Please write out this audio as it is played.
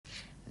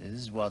This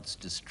is what's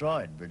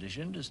destroyed British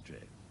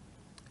industry.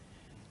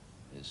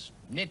 This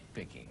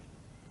nitpicking,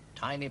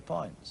 tiny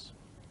points.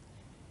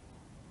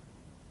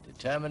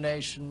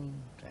 Determination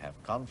to have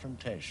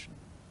confrontation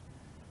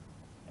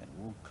at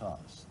all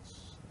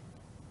costs.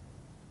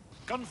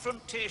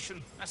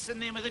 Confrontation, that's the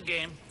name of the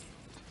game.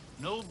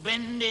 No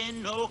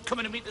bending, no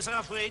coming to meet us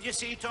halfway, do you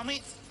see,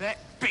 Tommy? That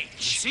bitch!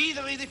 You see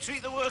the way they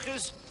treat the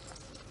workers?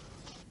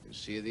 You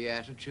see the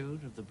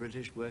attitude of the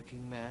British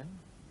working man?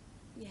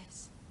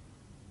 Yes,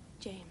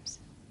 James.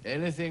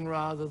 Anything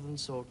rather than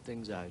sort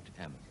things out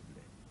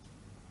amicably.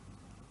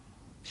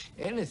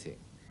 Anything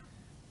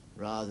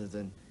rather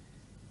than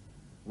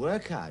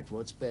work out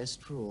what's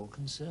best for all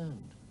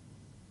concerned.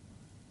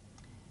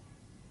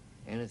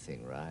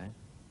 Anything, right?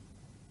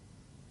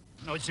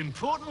 No, it's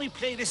important we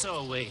play this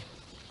our way.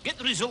 Get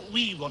the result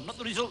we want, not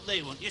the result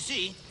they want, you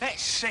see? That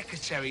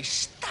secretary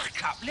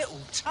stuck-up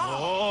little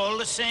tart. All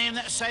the same,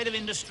 that side of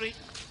industry.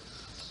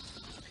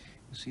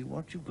 You see,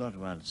 what you've got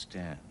to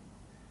understand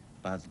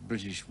about the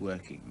British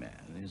working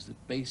man is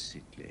that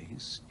basically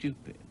he's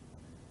stupid.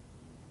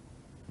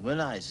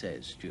 When I say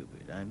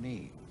stupid, I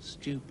mean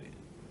stupid.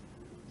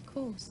 Of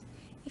course,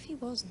 if he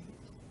wasn't.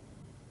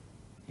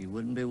 He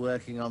wouldn't be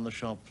working on the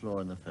shop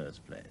floor in the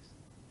first place.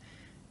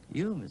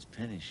 You, Miss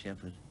Penny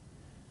Shepherd,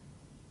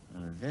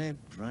 are a very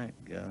bright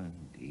girl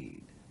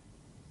indeed.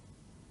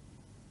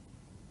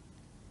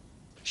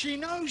 She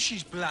knows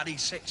she's bloody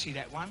sexy,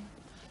 that one.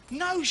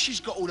 Knows she's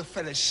got all the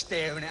fellas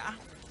staring at her,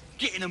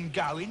 getting them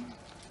going.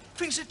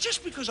 Thinks that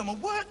just because I'm a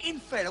working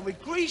fella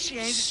with greasy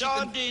hands...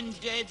 Sodding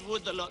dead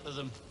wood, the lot of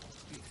them.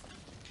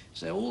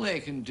 So all they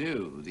can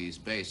do, these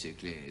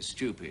basically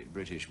stupid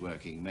British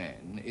working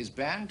men, is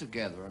band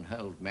together and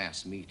hold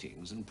mass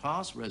meetings and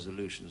pass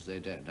resolutions they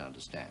don't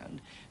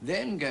understand,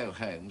 then go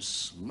home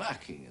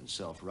smirking in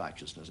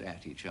self-righteousness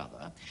at each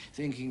other,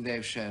 thinking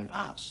they've shown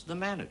us, the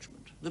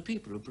management, the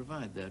people who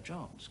provide their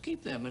jobs,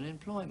 keep them in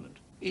employment,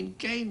 in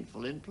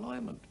gainful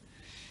employment,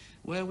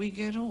 where we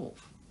get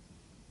off.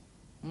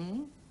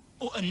 Hmm?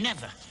 Oh, and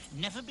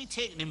never be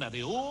taken in by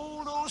the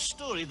old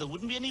story. There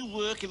wouldn't be any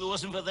work if it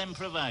wasn't for them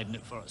providing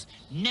it for us.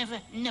 Never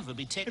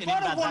be taken in by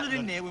that. If I'd have wandered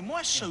in there with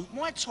my suit,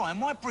 my tie, and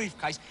my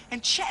briefcase,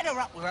 and chatted her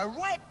up with a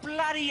right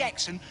bloody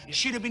accent,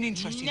 she'd have been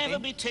interested. Never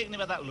be taken in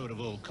by that load of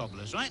old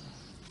cobblers, right?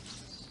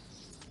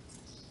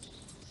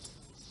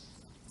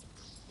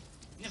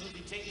 Never be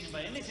taken in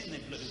by anything they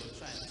bloody will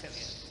try and tell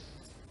you.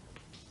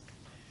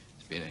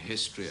 There's been a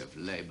history of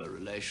labor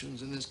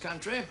relations in this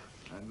country,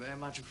 I'm very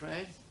much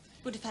afraid.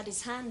 Would have had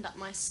his hand up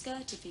my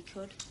skirt if he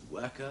could.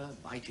 Worker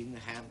biting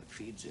the hand that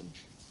feeds him.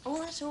 All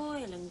that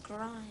oil and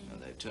grime.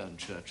 And they turned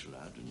Churchill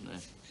out, didn't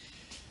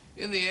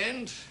they? In the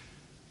end,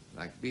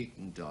 like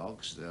beaten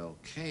dogs, they'll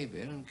cave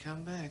in and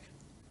come back.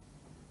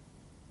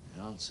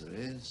 The answer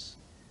is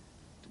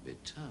to be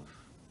tough.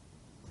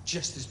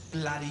 Just as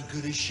bloody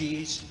good as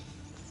she is.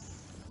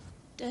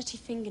 Dirty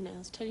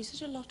fingernails tell you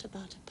such a lot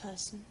about a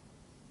person.